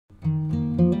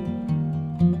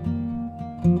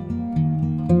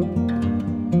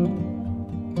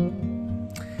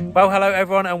Well, hello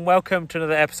everyone and welcome to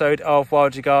another episode of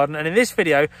WildlifeGarden, and in this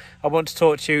video I want to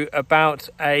talk to you about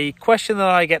a question that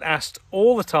I get asked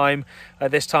all the time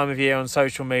at this time of year on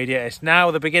social media. It's now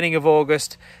the beginning of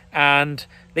August and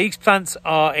these plants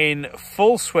are in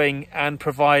full swing and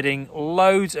providing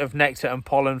loads of nectar and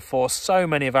pollen for so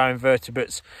many of our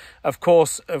invertebrates, of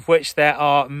course, of which there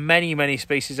are many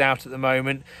species out at the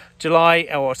moment. July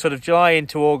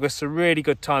into August is a really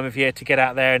good time of year to get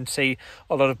out there and see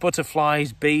a lot of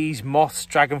butterflies, bees, moths,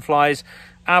 dragonflies,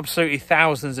 absolutely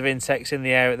thousands of insects in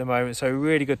the air at the moment, so a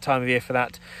really good time of year for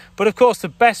that. But of course the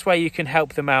best way you can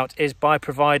help them out is by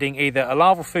providing either a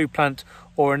larval food plant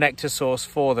or a nectar source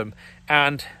for them.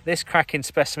 And this cracking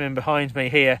specimen behind me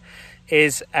here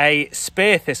is a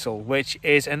spear thistle, which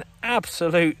is an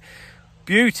absolute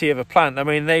beauty of a plant. I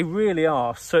mean, they really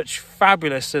are such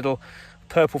fabulous little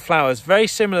purple flowers, very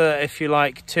similar, if you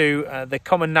like, to the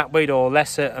common knapweed or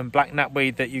lesser and black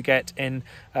knapweed that you get in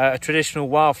a traditional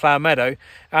wildflower meadow.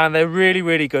 And they're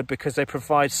really good because they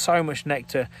provide so much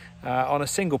nectar on a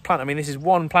single plant. I mean, this is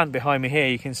one plant behind me here.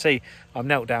 You can see I'm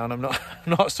knelt down, I'm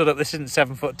not stood up. This isn't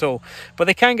 7 foot tall, but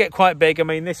they can get quite big. I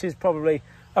mean, this is probably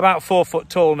about 4 foot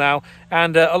tall now,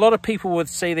 and a lot of people would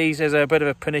see these as a bit of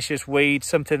a pernicious weed,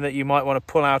 something that you might want to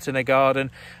pull out in a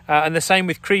garden, and the same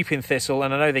with creeping thistle.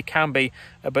 And I know they can be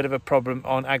a bit of a problem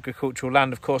on agricultural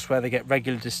land, of course, where they get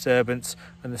regular disturbance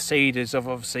and the seed is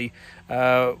obviously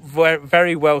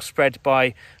very well spread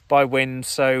by wind,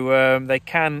 so they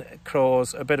can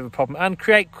cause a bit of a problem and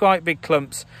create quite big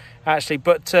clumps actually.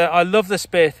 But I love the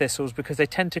spear thistles because they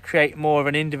tend to create more of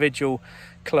an individual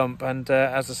clump, and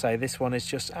as I say, this one is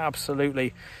just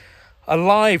absolutely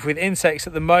alive with insects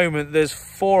at the moment. There's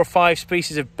 4 or 5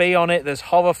 species of bee on it, there's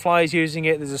hoverflies using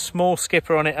it, there's a small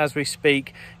skipper on it as we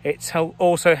speak. It's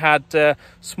also had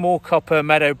small copper,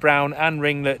 meadow brown and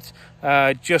ringlet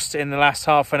just in the last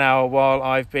half an hour while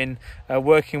I've been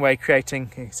working away creating,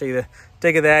 you can see the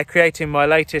digger there, creating my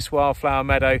latest wildflower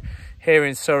meadow here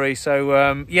in Surrey.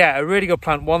 So yeah, a really good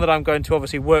plant, one that I'm going to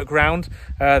obviously work round.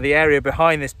 The area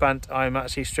behind this plant I'm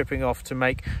actually stripping off to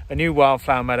make a new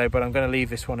wildflower meadow, but I'm going to leave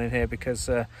this one in here because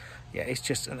yeah, it's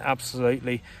just an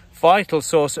absolutely vital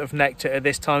source of nectar at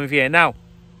this time of year. Now,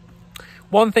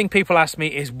 one thing people ask me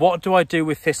is, what do I do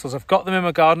with thistles? I've got them in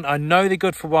my garden, I know they're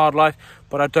good for wildlife,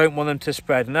 but I don't want them to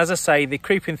spread. And as I say, the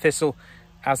creeping thistle,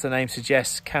 as the name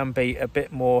suggests, can be a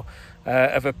bit more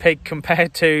of a pig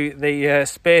compared to the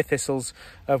spear thistles,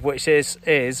 of which this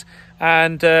is.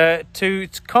 And to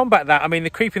combat that, I mean, the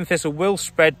creeping thistle will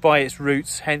spread by its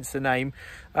roots, hence the name.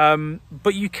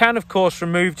 But you can, of course,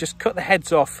 just cut the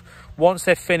heads off once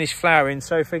they've finished flowering.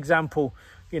 So, for example,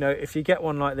 you know, if you get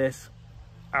one like this,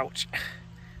 ouch,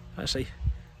 actually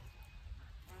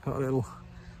got a little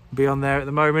bee on there at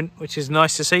the moment, which is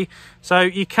nice to see. So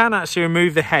you can actually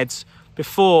remove the heads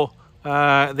before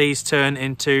these turn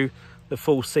into the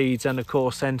full seeds, and of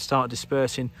course then start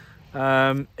dispersing,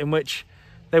 in which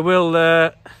they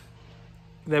will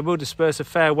disperse a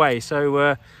fair way.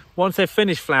 So once they've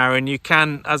finished flowering, you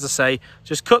can, as I say,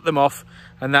 just cut them off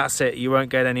and that's it. You won't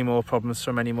get any more problems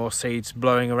from any more seeds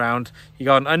blowing around your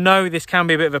garden. I know this can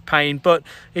be a bit of a pain, but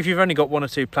if you've only got 1 or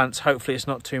 2 plants, hopefully it's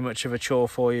not too much of a chore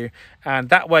for you. And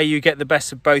that way you get the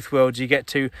best of both worlds. You get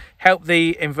to help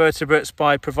the invertebrates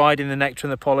by providing the nectar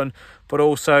and the pollen, but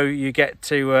also you get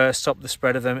to stop the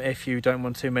spread of them if you don't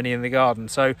want too many in the garden.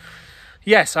 So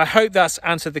yes, I hope that's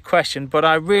answered the question, but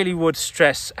I really would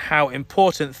stress how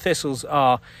important thistles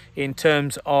are in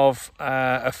terms of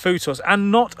a food source,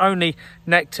 and not only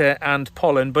nectar and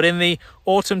pollen, but in the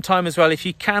autumn time as well. If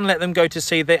you can let them go to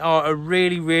seed, they are a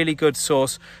really good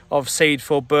source of seed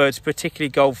for birds, particularly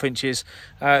goldfinches,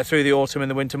 through the autumn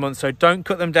and the winter months. So don't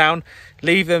cut them down,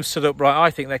 leave them stood upright. I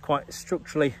think they're quite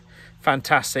structurally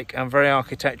fantastic and very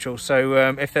architectural.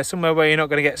 So if there's somewhere where you're not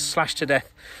going to get slashed to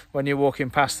death when you're walking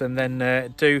past them,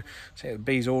 then do, see the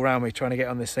bees all around me trying to get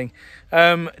on this thing,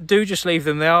 do just leave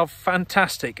them. They are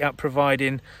fantastic at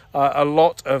providing a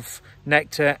lot of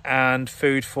nectar and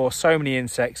food for so many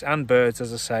insects and birds,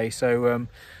 as I say. So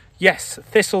yes,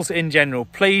 thistles in general,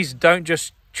 please don't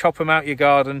just chop them out your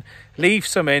garden, leave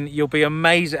some in. You'll be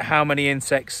amazed at how many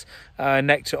insects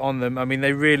nectar on them. I mean,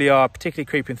 they really are, particularly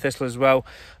creeping thistle as well.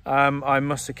 I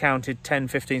must have counted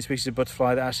 10-15 species of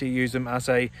butterfly that actually use them as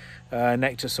a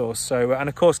nectar source. So and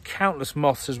of course countless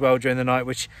moths as well during the night,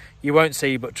 which you won't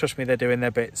see, but trust me, they're doing their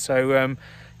bit. So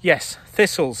yes,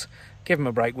 thistles, give them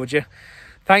a break, would you?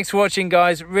 Thanks for watching,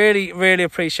 guys. Really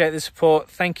appreciate the support.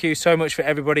 Thank you so much for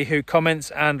everybody who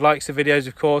comments and likes the videos,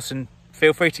 of course, and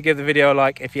feel free to give the video a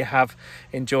like if you have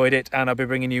enjoyed it, and I'll be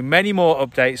bringing you many more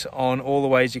updates on all the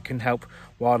ways you can help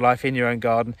wildlife in your own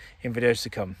garden in videos to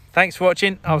come. Thanks for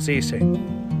watching. I'll see you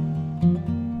soon.